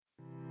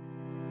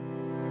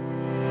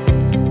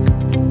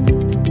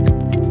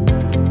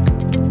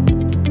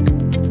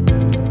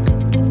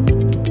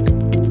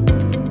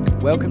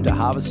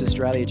Harvest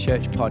Australia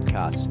Church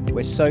podcast.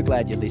 We're so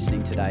glad you're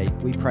listening today.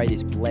 We pray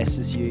this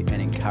blesses you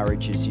and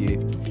encourages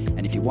you.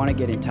 And if you want to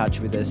get in touch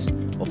with us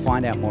or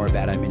find out more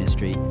about our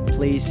ministry,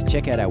 please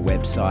check out our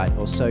website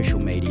or social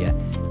media.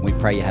 We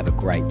pray you have a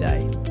great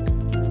day.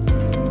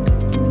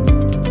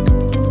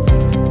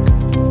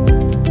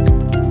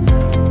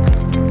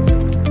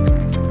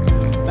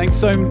 Thanks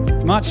so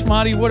much,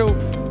 Marty. What a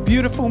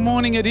beautiful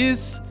morning it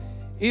is.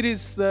 It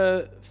is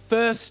the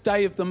first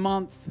day of the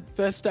month,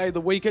 first day of the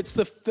week. It's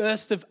the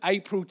 1st of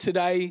April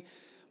today,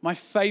 my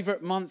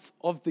favorite month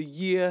of the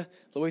year.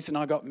 Louise and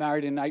I got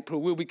married in April.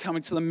 We'll be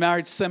coming to the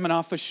marriage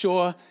seminar for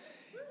sure.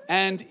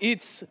 And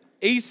it's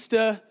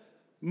Easter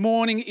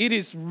morning. It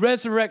is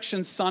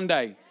Resurrection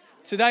Sunday.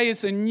 Today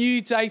is a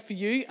new day for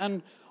you,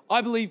 and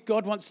I believe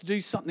God wants to do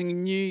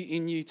something new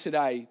in you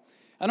today.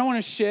 And I want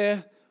to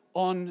share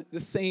on the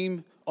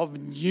theme of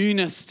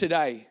newness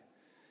today.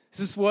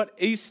 This is what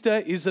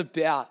Easter is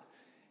about.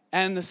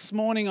 And this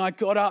morning I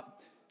got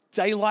up,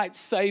 daylight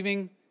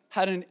saving,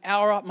 had an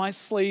hour up my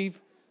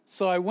sleeve.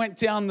 So I went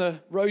down the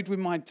road with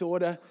my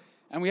daughter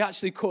and we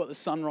actually caught the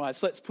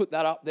sunrise. Let's put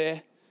that up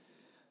there.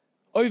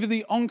 Over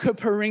the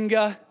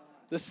Onkaparinga,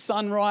 the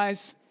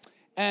sunrise,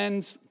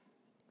 and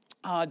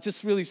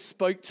just really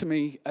spoke to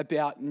me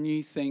about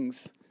new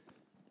things.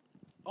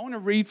 I want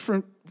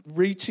to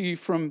read to you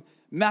from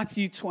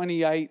Matthew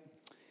 28,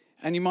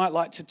 and you might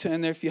like to turn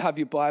there if you have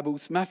your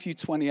Bibles. Matthew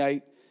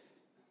 28.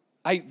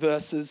 8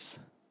 verses.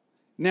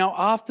 Now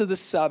after the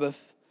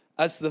Sabbath,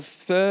 as the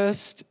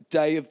first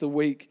day of the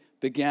week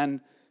began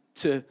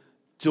to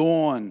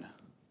dawn.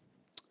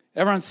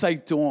 Everyone say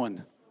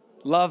dawn.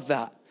 Love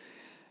that.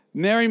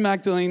 Mary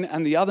Magdalene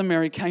and the other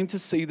Mary came to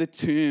see the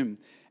tomb.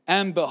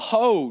 And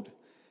behold,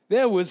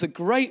 there was a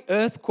great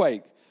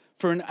earthquake,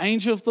 for an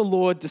angel of the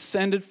Lord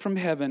descended from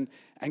heaven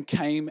and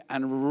came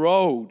and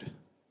rolled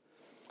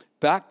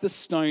back the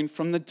stone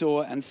from the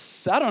door and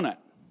sat on it.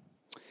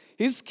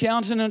 His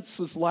countenance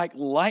was like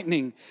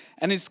lightning,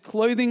 and his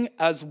clothing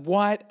as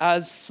white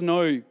as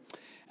snow.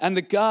 And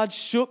the guards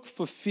shook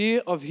for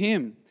fear of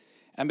him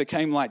and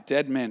became like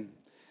dead men.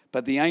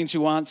 But the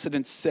angel answered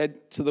and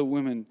said to the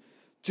women,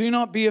 "Do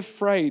not be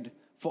afraid,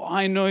 for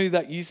I know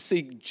that you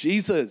seek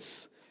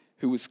Jesus,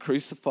 who was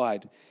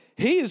crucified.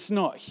 He is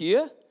not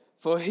here,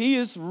 for he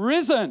is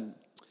risen.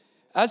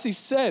 As he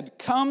said,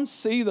 come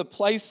see the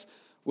place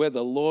where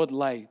the Lord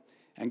lay.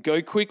 And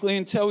go quickly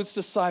and tell his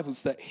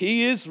disciples that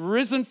he is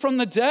risen from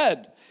the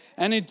dead.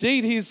 And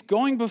indeed, he is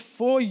going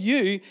before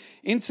you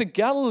into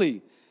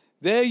Galilee.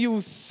 There you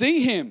will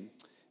see him.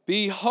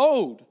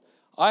 Behold,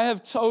 I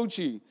have told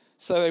you."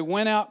 So they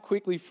went out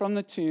quickly from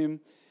the tomb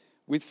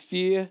with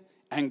fear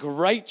and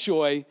great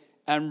joy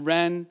and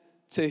ran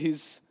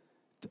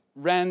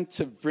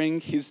to bring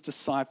his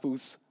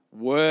disciples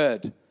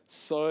word.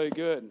 So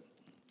good.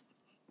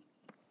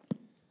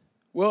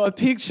 Well, a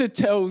picture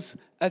tells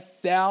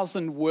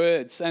 1,000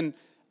 words. And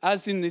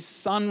as in this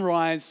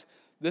sunrise,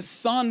 the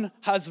sun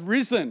has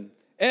risen.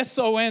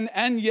 S-O-N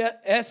and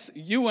yet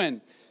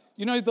S-U-N.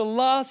 You know, the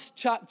last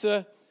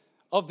chapter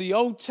of the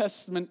Old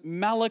Testament,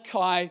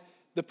 Malachi,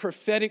 the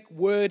prophetic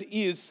word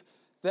is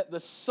that the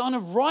Son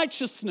of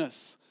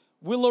Righteousness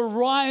will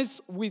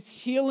arise with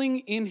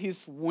healing in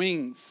his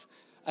wings.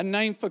 A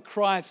name for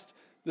Christ,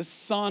 the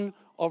Son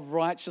of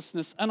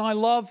Righteousness. And I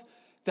love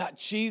that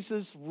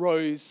Jesus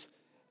rose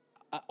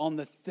on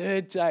the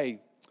third day,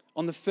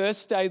 on the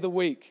first day of the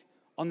week,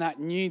 on that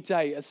new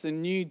day, as the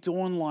new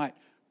dawn light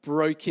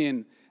broke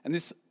in. And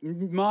this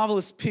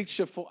marvelous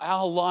picture for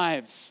our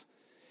lives.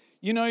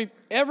 You know,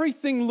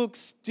 everything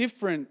looks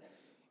different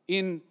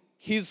in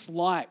his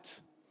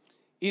light.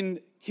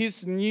 In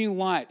his new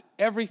light,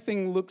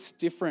 everything looks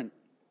different.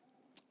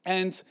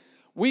 And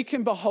we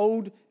can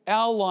behold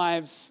our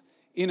lives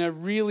in a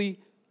really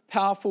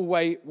powerful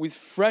way with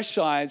fresh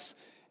eyes.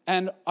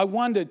 And I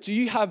wonder, do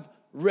you have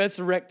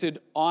resurrected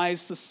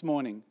eyes this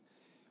morning,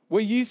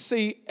 where you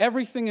see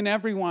everything and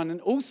everyone and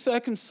all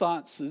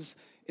circumstances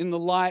in the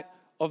light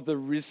of the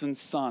risen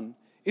Son?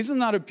 Isn't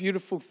that a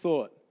beautiful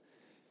thought?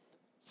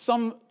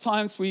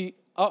 Sometimes we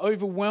are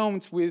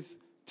overwhelmed with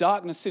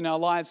darkness in our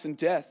lives and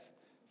death,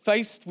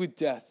 faced with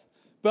death.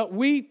 But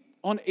we,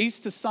 on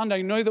Easter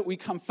Sunday, know that we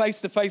come face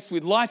to face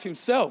with life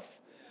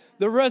himself,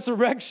 the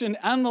resurrection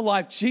and the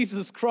life,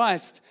 Jesus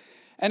Christ.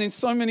 And in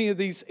so many of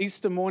these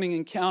Easter morning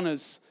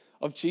encounters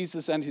of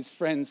Jesus and his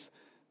friends,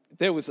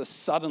 there was a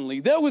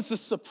suddenly, there was a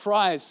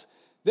surprise,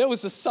 there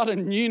was a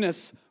sudden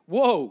newness.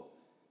 Whoa,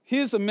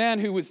 here's a man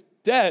who was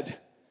dead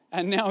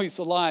and now he's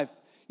alive.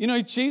 You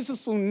know,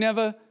 Jesus will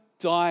never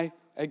die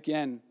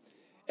again.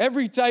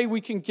 Every day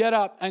we can get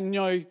up and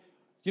know,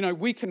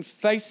 we can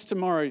face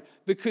tomorrow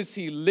because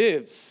he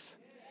lives.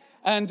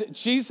 And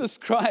Jesus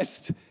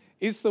Christ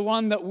is the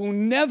one that will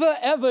never,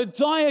 ever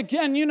die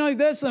again. You know,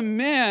 there's a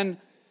man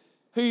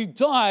who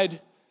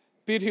died,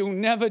 but he'll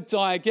never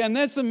die again.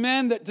 There's a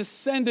man that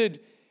descended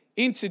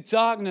into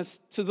darkness,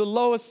 to the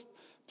lowest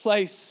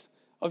place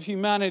of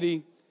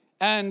humanity,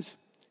 and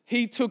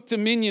he took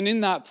dominion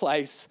in that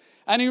place.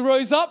 And he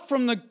rose up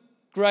from the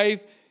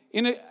grave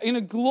in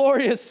a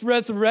glorious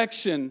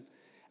resurrection.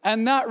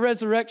 And that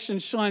resurrection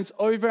shines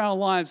over our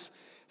lives.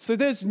 So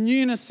there's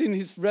newness in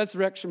his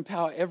resurrection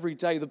power every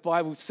day. The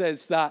Bible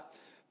says that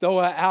though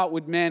our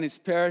outward man is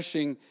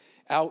perishing,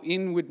 our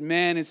inward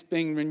man is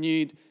being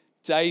renewed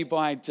day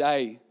by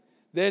day.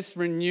 There's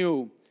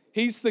renewal.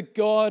 He's the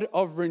God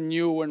of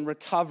renewal and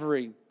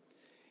recovery.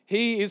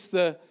 He is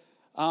the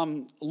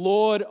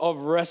Lord of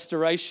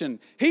restoration.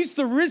 He's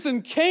the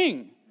risen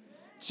King.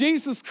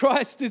 Jesus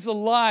Christ is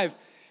alive.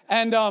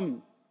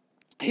 And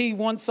he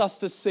wants us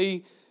to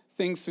see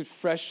things with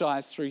fresh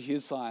eyes through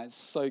his eyes.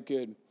 So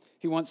good.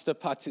 He wants to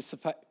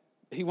participate.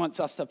 He wants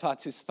us to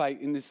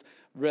participate in this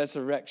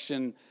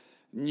resurrection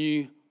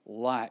new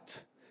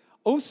light.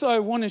 Also, I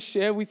want to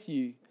share with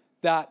you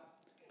that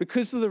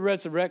because of the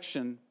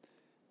resurrection,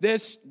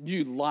 there's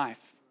new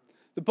life.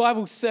 The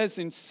Bible says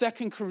in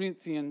 2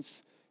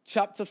 Corinthians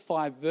chapter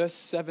 5, verse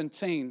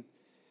 17,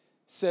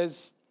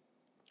 says,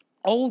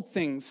 old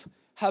things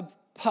have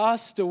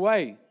passed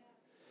away.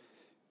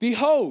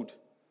 Behold,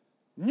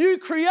 new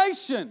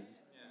creation.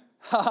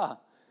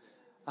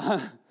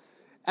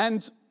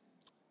 And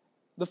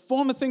the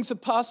former things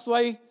have passed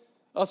away.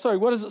 Oh, sorry,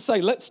 what does it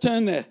say? Let's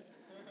turn there.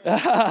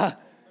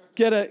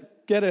 Get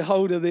a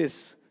hold of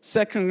this.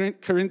 2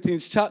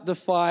 Corinthians chapter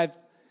 5,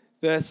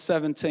 verse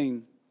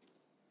 17.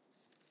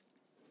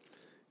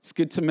 It's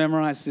good to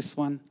memorize this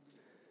one.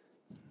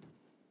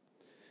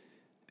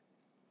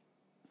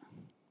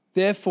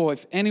 Therefore,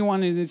 if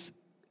anyone is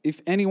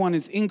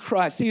in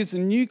Christ, he is a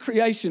new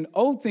creation.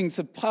 Old things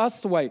have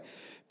passed away.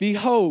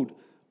 Behold,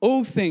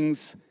 all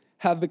things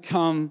have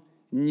become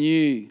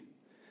new.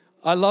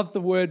 I love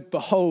the word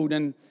behold,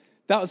 and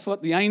that was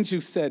what the angel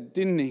said,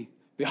 didn't he?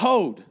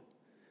 Behold.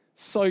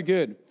 So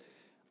good.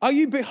 Are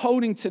you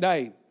beholding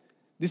today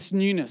this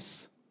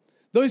newness?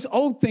 Those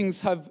old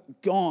things have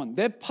gone.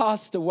 They're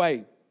passed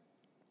away.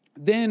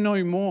 They're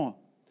no more.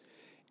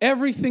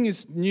 Everything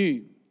is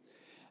new.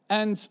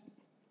 And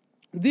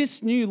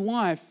this new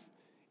life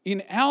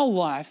in our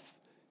life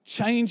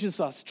changes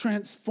us,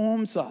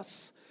 transforms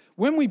us.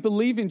 When we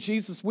believe in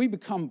Jesus, we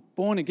become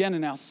born again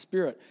in our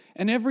spirit.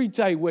 And every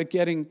day we're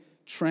getting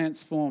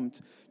transformed.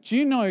 Do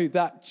you know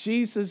that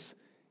Jesus,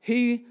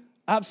 he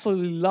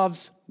absolutely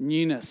loves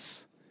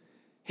newness?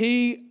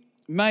 He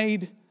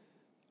made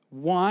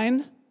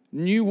wine,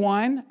 new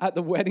wine at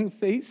the wedding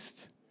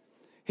feast.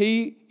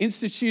 He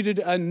instituted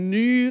a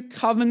new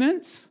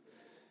covenant.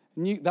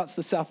 That's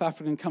the South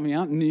African coming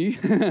out, new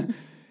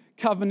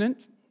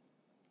covenant.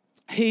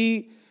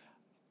 He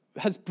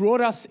has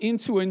brought us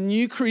into a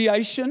new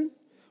creation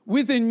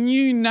with a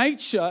new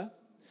nature.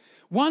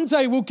 One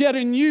day we'll get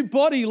a new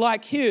body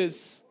like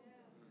his.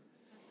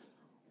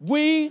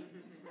 We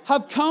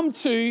have come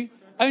to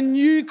a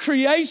new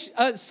creation,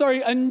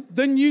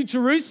 the new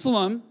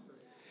Jerusalem,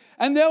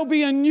 and there'll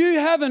be a new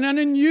heaven and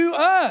a new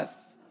earth.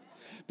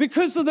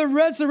 Because of the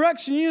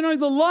resurrection, you know,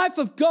 the life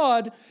of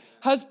God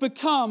has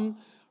become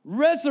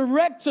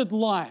resurrected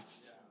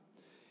life.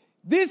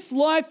 This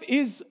life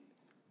is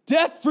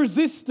death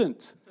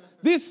resistant.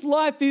 This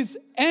life is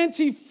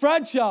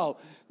anti-fragile.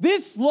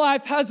 This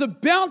life has a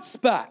bounce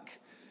back.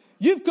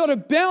 You've got a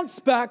bounce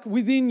back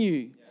within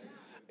you.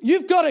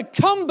 You've got a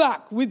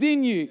comeback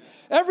within you.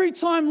 Every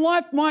time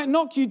life might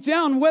knock you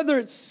down, whether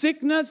it's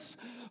sickness,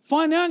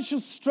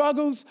 financial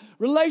struggles,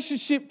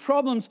 relationship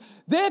problems,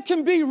 there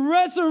can be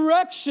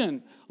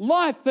resurrection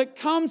life that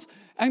comes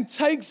and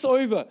takes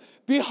over.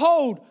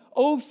 Behold,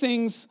 all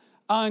things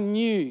are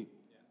new.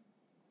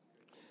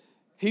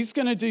 He's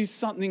going to do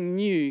something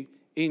new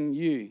in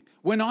you.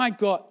 When I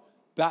got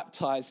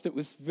baptized, it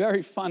was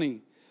very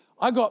funny.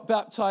 I got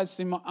baptized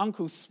in my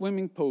uncle's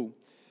swimming pool.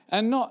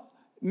 And not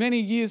many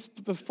years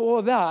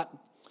before that,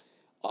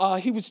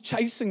 he was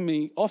chasing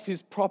me off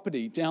his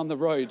property down the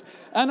road.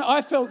 And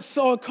I felt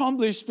so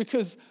accomplished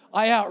because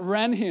I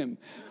outran him,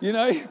 you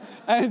know.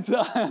 And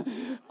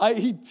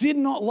he did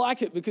not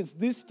like it because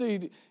this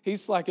dude,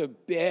 he's like a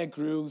Bear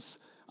Grylls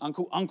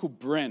uncle, Uncle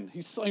Bren.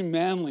 He's so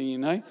manly, you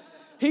know.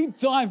 He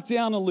dived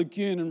down a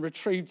lagoon and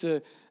retrieved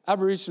an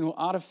Aboriginal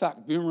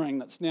artifact boomerang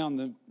that's now in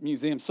the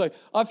museum. So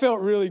I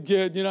felt really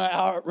good, you know, I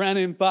outran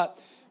him. But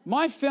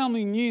my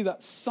family knew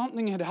that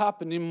something had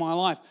happened in my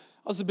life.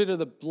 I was a bit of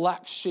the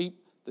black sheep,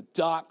 the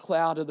dark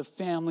cloud of the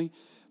family.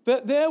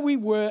 But there we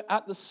were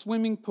at the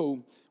swimming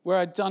pool where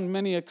I'd done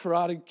many a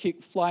karate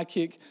kick, fly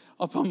kick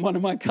up on one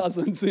of my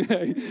cousins, you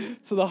know,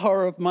 to the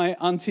horror of my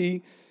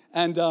auntie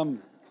and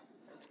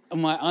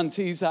my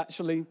aunties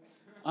actually,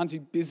 Auntie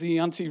Busy,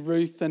 Auntie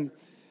Ruth. And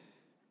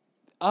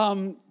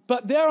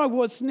but there I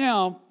was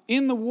now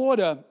in the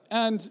water,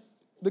 and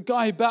the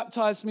guy who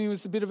baptized me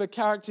was a bit of a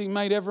character. He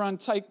made everyone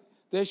take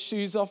their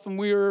shoes off and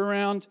we were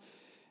around.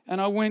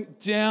 And I went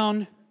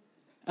down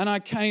and I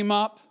came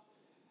up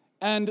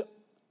and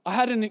I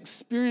had an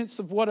experience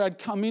of what I'd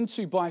come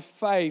into by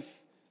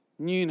faith,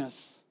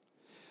 newness.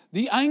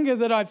 The anger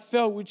that I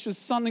felt, which was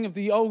something of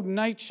the old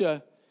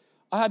nature,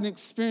 I had an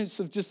experience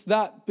of just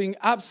that being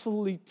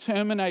absolutely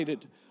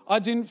terminated. I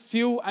didn't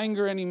feel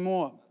anger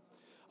anymore.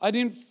 I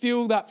didn't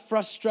feel that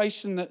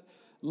frustration that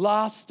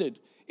lasted.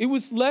 It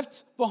was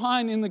left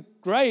behind in the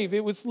grave.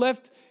 It was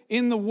left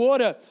in the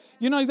water.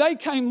 You know, they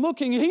came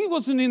looking. He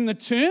wasn't in the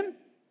tomb.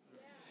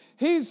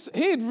 He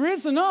had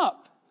risen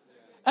up.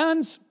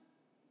 And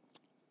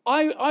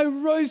I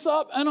rose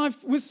up and I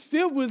was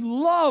filled with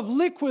love,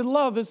 liquid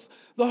love, as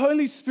the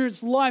Holy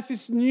Spirit's life,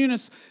 His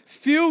newness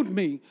filled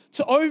me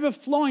to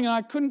overflowing. And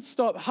I couldn't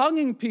stop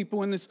hugging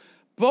people, and this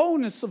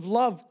boldness of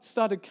love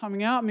started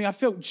coming out of me. I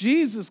felt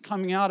Jesus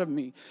coming out of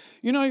me.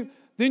 You know,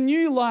 the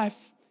new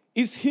life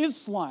is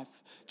His life.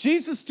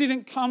 Jesus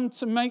didn't come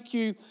to make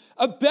you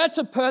a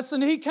better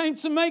person. He came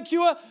to make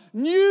you a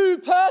new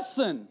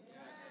person.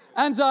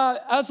 And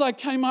as I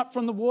came up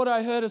from the water,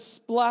 I heard a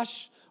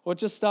splash, or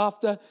just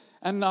after,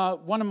 and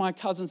one of my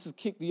cousins had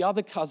kicked the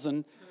other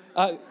cousin,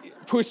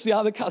 pushed the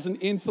other cousin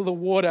into the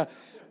water.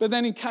 But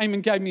then he came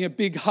and gave me a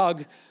big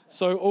hug,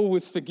 so all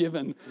was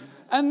forgiven.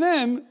 And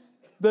then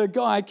the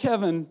guy,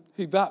 Kevin,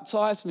 who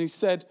baptized me,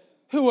 said,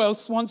 "Who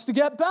else wants to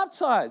get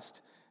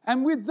baptized?"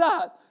 And with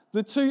that,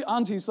 the two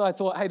aunties that I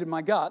thought hated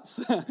my guts,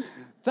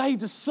 they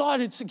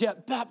decided to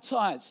get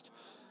baptized.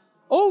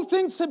 All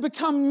things had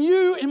become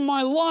new in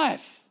my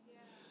life.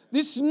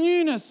 This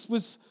newness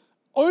was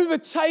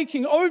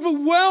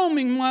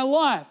overwhelming my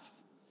life.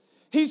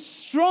 He's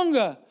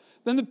stronger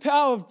than the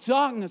power of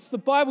darkness. The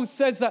Bible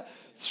says that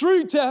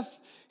through death,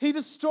 He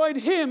destroyed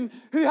him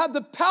who had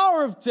the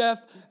power of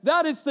death,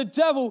 that is the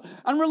devil,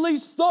 and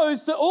released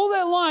those that all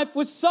their life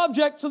was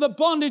subject to the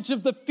bondage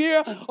of the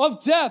fear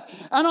of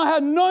death. And I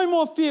had no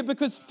more fear,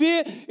 because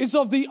fear is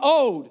of the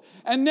old,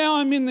 and now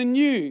I'm in the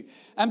new.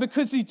 And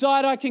because He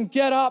died, I can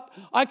get up,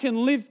 I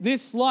can live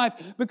this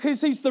life,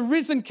 because He's the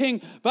risen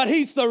King, but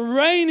He's the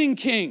reigning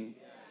King.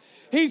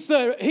 He's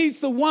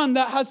the one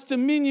that has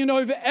dominion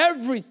over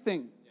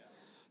everything.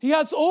 He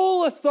has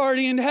all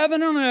authority in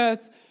heaven and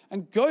earth.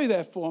 And go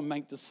therefore and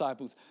make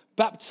disciples,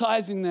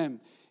 baptizing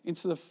them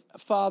into the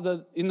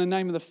Father, in the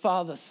name of the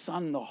Father,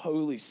 Son, the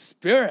Holy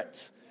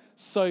Spirit.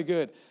 So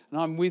good.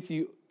 And I'm with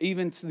you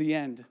even to the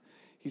end,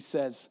 He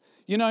says.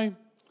 You know,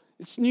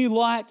 it's new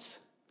light,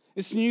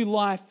 it's new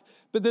life,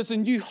 but there's a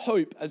new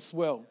hope as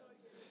well.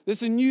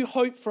 There's a new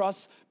hope for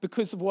us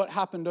because of what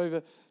happened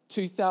over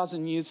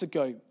 2,000 years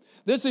ago.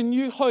 There's a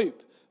new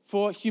hope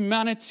for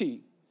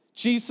humanity.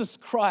 Jesus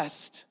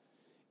Christ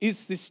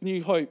is this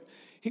new hope.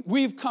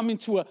 We've come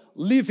into a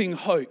living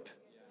hope.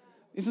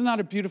 Isn't that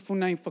a beautiful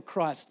name for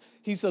Christ?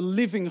 He's a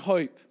living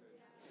hope.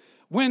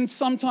 When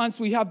sometimes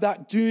we have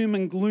that doom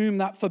and gloom,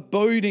 that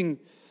foreboding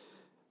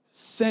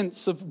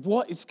sense of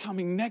what is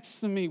coming next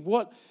to me,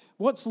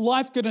 what's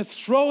life going to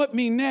throw at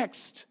me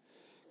next?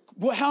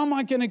 How am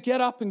I going to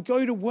get up and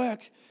go to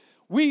work?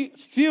 We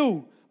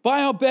feel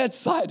by our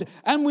bedside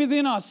and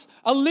within us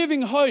a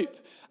living hope,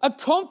 a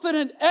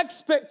confident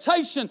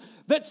expectation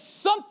that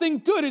something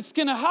good is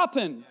going to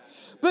happen.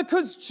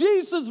 Because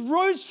Jesus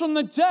rose from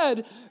the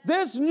dead,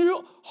 there's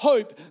new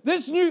hope,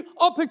 there's new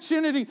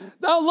opportunity.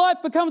 Our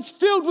life becomes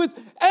filled with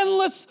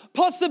endless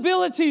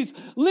possibilities,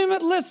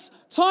 limitless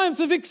times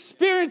of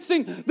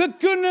experiencing the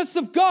goodness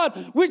of God,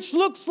 which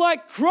looks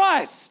like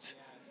Christ.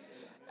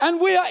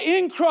 And we are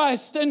in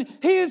Christ, and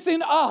He is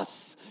in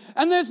us.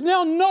 And there's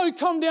now no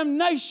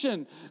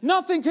condemnation.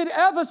 Nothing could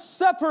ever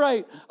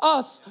separate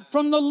us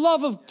from the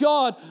love of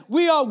God.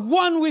 We are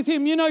one with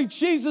Him. You know,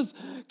 Jesus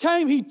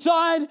came, He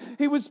died,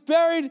 He was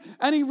buried,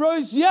 and He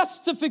rose, yes,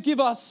 to forgive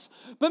us,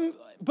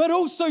 but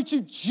also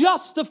to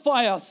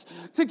justify us,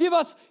 to give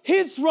us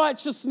His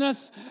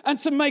righteousness, and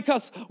to make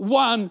us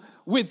one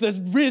with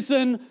the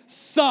risen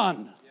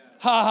Son.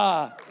 Ha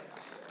ha.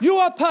 You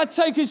are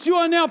partakers. You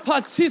are now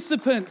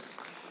participants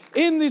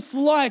in this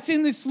light,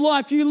 in this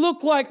life. You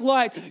look like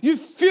light. You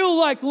feel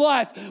like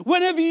life.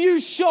 Whenever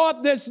you show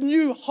up, there's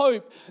new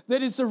hope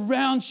that is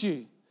around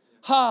you.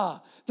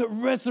 That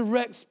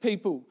resurrects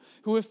people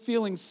who are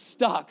feeling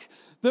stuck.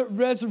 That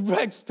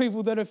resurrects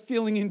people that are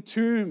feeling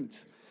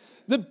entombed.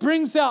 That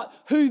brings out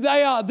who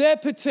they are, their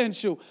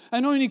potential.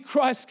 And only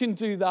Christ can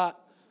do that.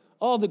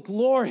 Oh, the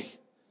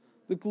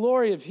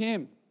glory of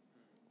Him.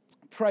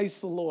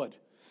 Praise the Lord.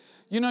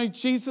 You know,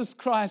 Jesus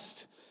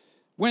Christ,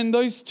 when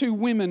those two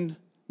women,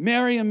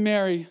 Mary and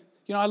Mary,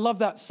 you know, I love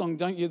that song,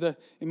 don't you?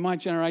 In my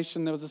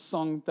generation, there was a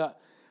song that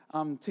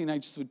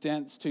teenagers would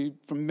dance to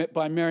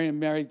by Mary and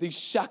Mary. These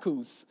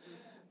shackles,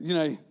 you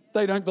know,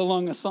 they don't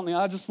belong or something.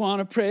 I just want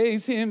to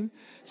praise Him.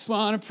 Just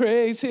want to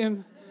praise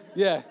Him.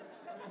 Yeah.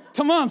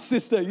 Come on,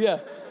 sister. Yeah.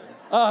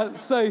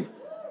 So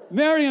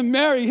Mary and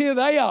Mary, here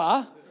they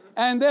are.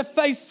 And they're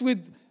faced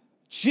with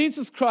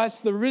Jesus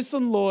Christ, the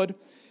risen Lord.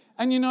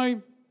 And, you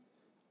know,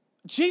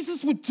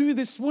 Jesus would do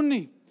this, wouldn't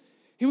He?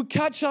 He would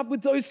catch up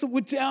with those that were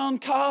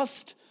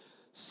downcast,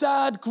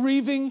 sad,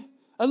 grieving,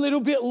 a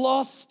little bit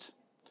lost,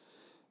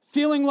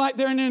 feeling like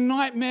they're in a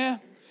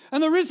nightmare.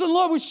 And the risen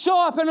Lord would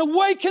show up and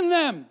awaken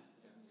them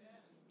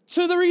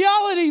to the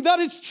reality that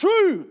is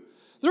true,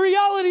 the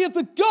reality of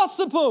the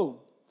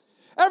gospel.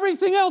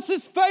 Everything else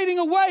is fading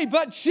away,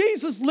 but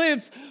Jesus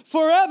lives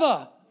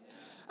forever.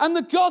 And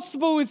the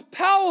gospel is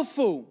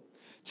powerful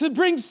to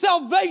bring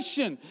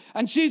salvation.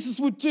 And Jesus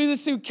would do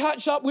this. He would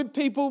catch up with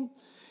people.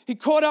 He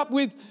caught up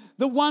with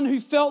the one who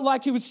felt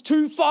like he was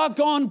too far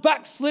gone,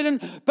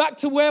 backslidden, back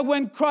to where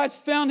when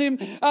Christ found him,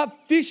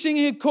 fishing,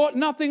 he had caught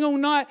nothing all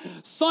night.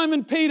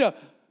 Simon Peter,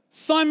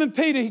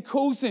 he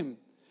calls him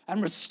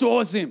and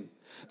restores him.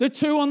 The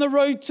two on the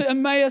road to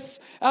Emmaus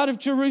out of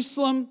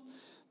Jerusalem,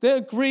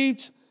 they're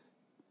grieved.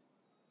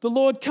 The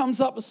Lord comes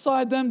up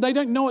beside them. They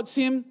don't know it's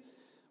him.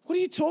 What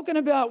are you talking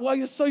about? Why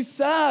you're so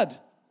sad?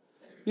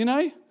 You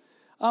know?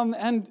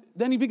 And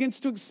then he begins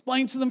to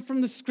explain to them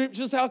from the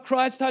scriptures how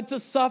Christ had to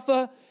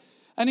suffer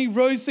and he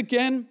rose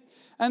again.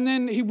 And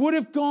then he would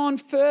have gone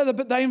further,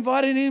 but they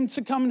invited him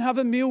to come and have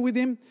a meal with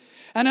him.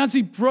 And as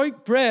he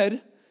broke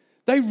bread,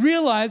 they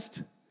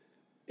realized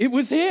it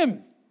was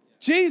him,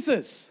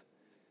 Jesus.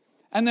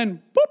 And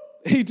then,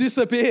 boop, he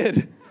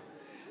disappeared.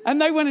 And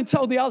they went and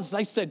told the others.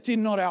 They said, did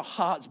not our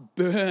hearts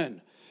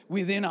burn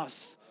within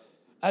us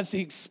as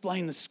he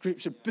explained the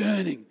scripture,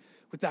 burning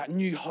with that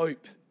new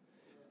hope,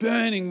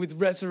 burning with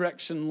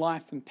resurrection,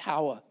 life, and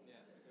power.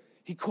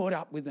 He caught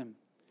up with them.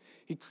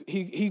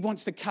 He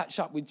wants to catch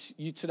up with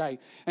you today.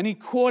 And he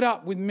caught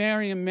up with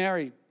Mary and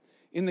Mary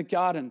in the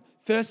garden.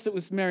 First it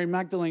was Mary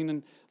Magdalene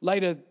and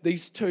later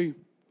these two.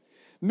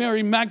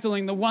 Mary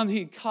Magdalene, the one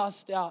he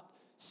cast out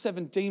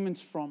 7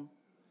 demons from.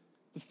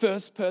 The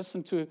first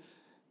person to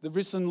the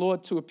risen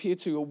Lord to appear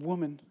to, a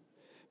woman.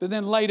 But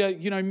then later,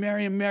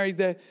 Mary and Mary,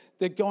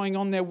 they're going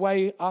on their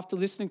way after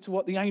listening to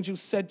what the angel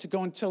said to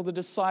go and tell the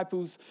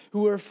disciples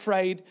who were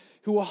afraid,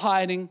 who were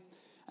hiding.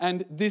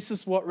 And this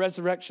is what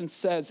resurrection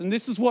says. And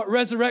this is what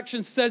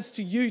resurrection says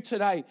to you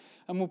today.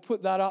 And we'll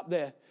put that up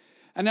there.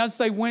 And as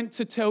they went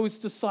to tell his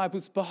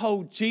disciples,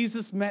 behold,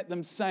 Jesus met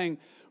them saying,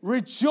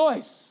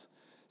 rejoice.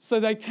 So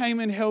they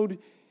came and held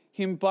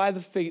him by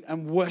the feet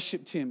and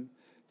worshipped him.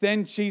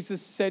 Then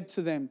Jesus said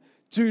to them,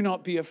 do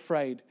not be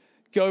afraid.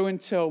 Go and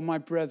tell my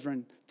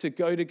brethren to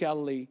go to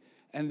Galilee,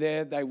 and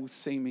there they will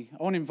see me.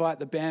 I want to invite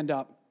the band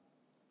up.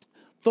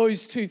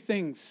 Those two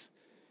things,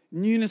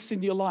 newness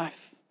in your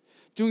life,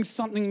 doing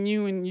something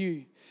new in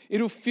you.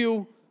 It'll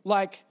feel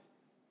like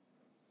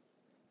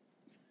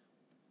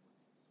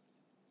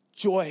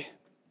joy.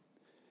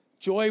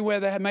 Joy where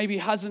there maybe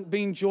hasn't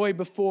been joy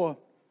before.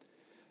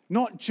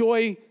 Not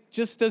joy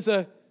just as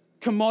a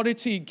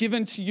commodity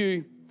given to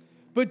you,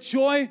 but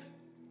joy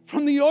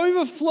from the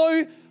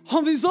overflow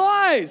of his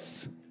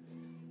eyes.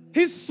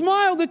 His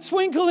smile, the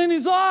twinkle in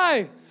his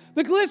eye,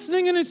 the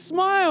glistening in his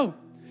smile.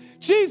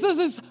 Jesus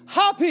is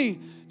happy.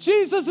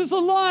 Jesus is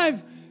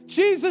alive.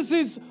 Jesus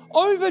is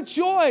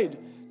overjoyed.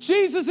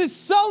 Jesus is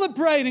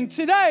celebrating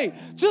today,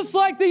 just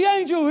like the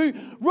angel who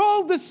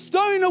rolled the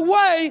stone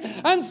away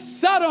and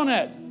sat on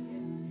it.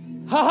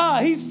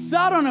 He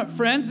sat on it,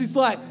 friends. He's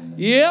like,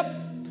 yep,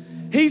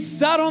 he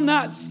sat on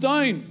that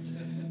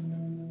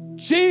stone.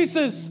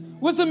 Jesus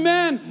was a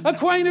man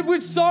acquainted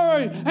with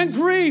sorrow and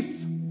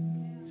grief,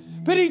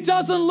 but he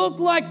doesn't look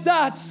like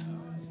that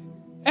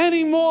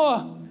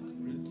anymore.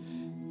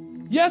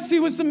 Yes, he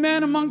was a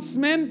man amongst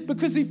men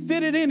because he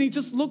fitted in. He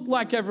just looked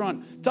like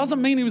everyone.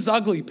 Doesn't mean he was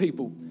ugly,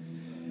 people.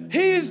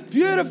 He is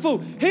beautiful.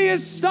 He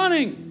is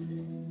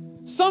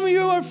stunning. Some of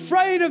you are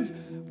afraid of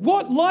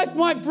what life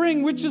might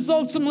bring, which is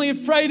ultimately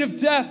afraid of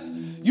death.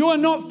 You are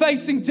not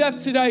facing death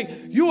today.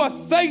 You are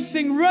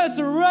facing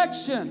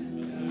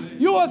resurrection.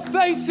 You are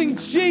facing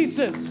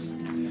Jesus.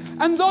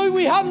 And though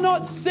we have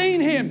not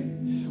seen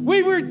him,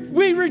 we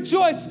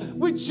rejoice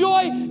with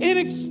joy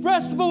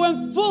inexpressible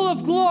and full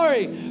of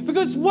glory,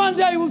 because one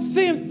day we'll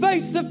see him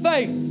face to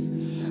face.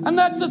 And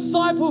that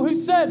disciple who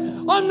said,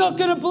 I'm not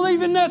going to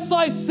believe unless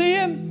I see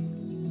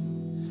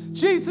him,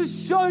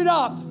 Jesus showed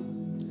up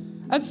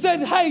and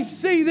said, hey,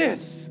 see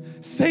this,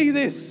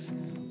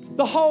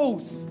 the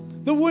holes,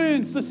 the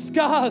wounds, the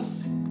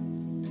scars.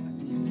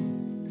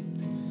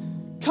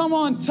 Come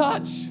on,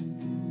 touch.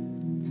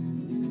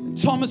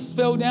 Thomas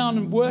fell down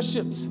and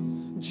worshipped.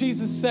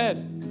 Jesus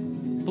said,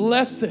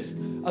 blessed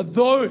are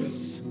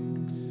those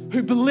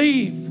who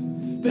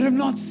believe but have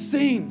not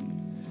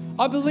seen.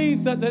 I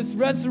believe that there's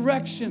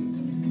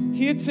resurrection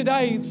here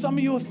today. Some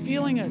of you are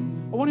feeling it.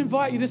 I want to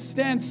invite you to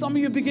stand. Some of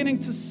you are beginning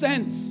to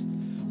sense,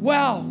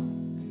 wow,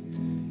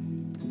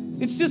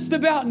 it's just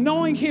about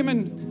knowing him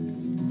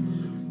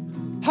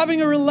and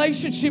having a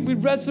relationship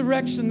with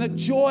resurrection, that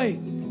joy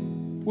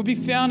will be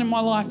found in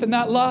my life. And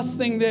that last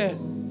thing there,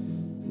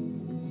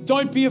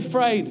 don't be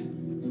afraid.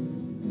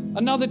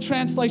 Another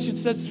translation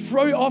says,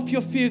 throw off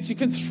your fears. You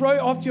can throw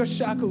off your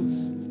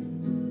shackles.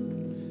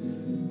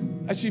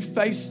 As you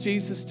face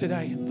Jesus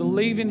today,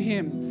 believe in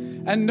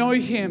him and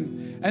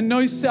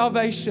know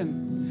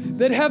salvation.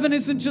 That heaven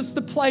isn't just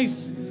the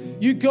place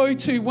you go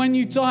to when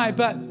you die,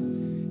 but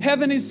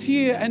heaven is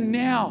here and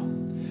now.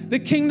 The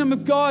kingdom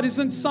of God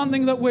isn't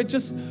something that we're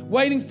just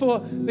waiting for.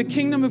 The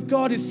kingdom of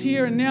God is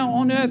here and now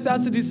on earth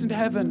as it is in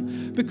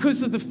heaven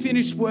because of the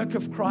finished work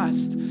of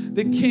Christ.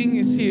 The King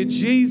is here.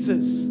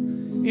 Jesus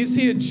is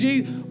here.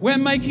 We're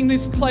making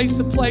this place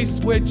a place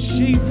where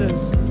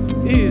Jesus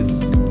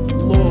is.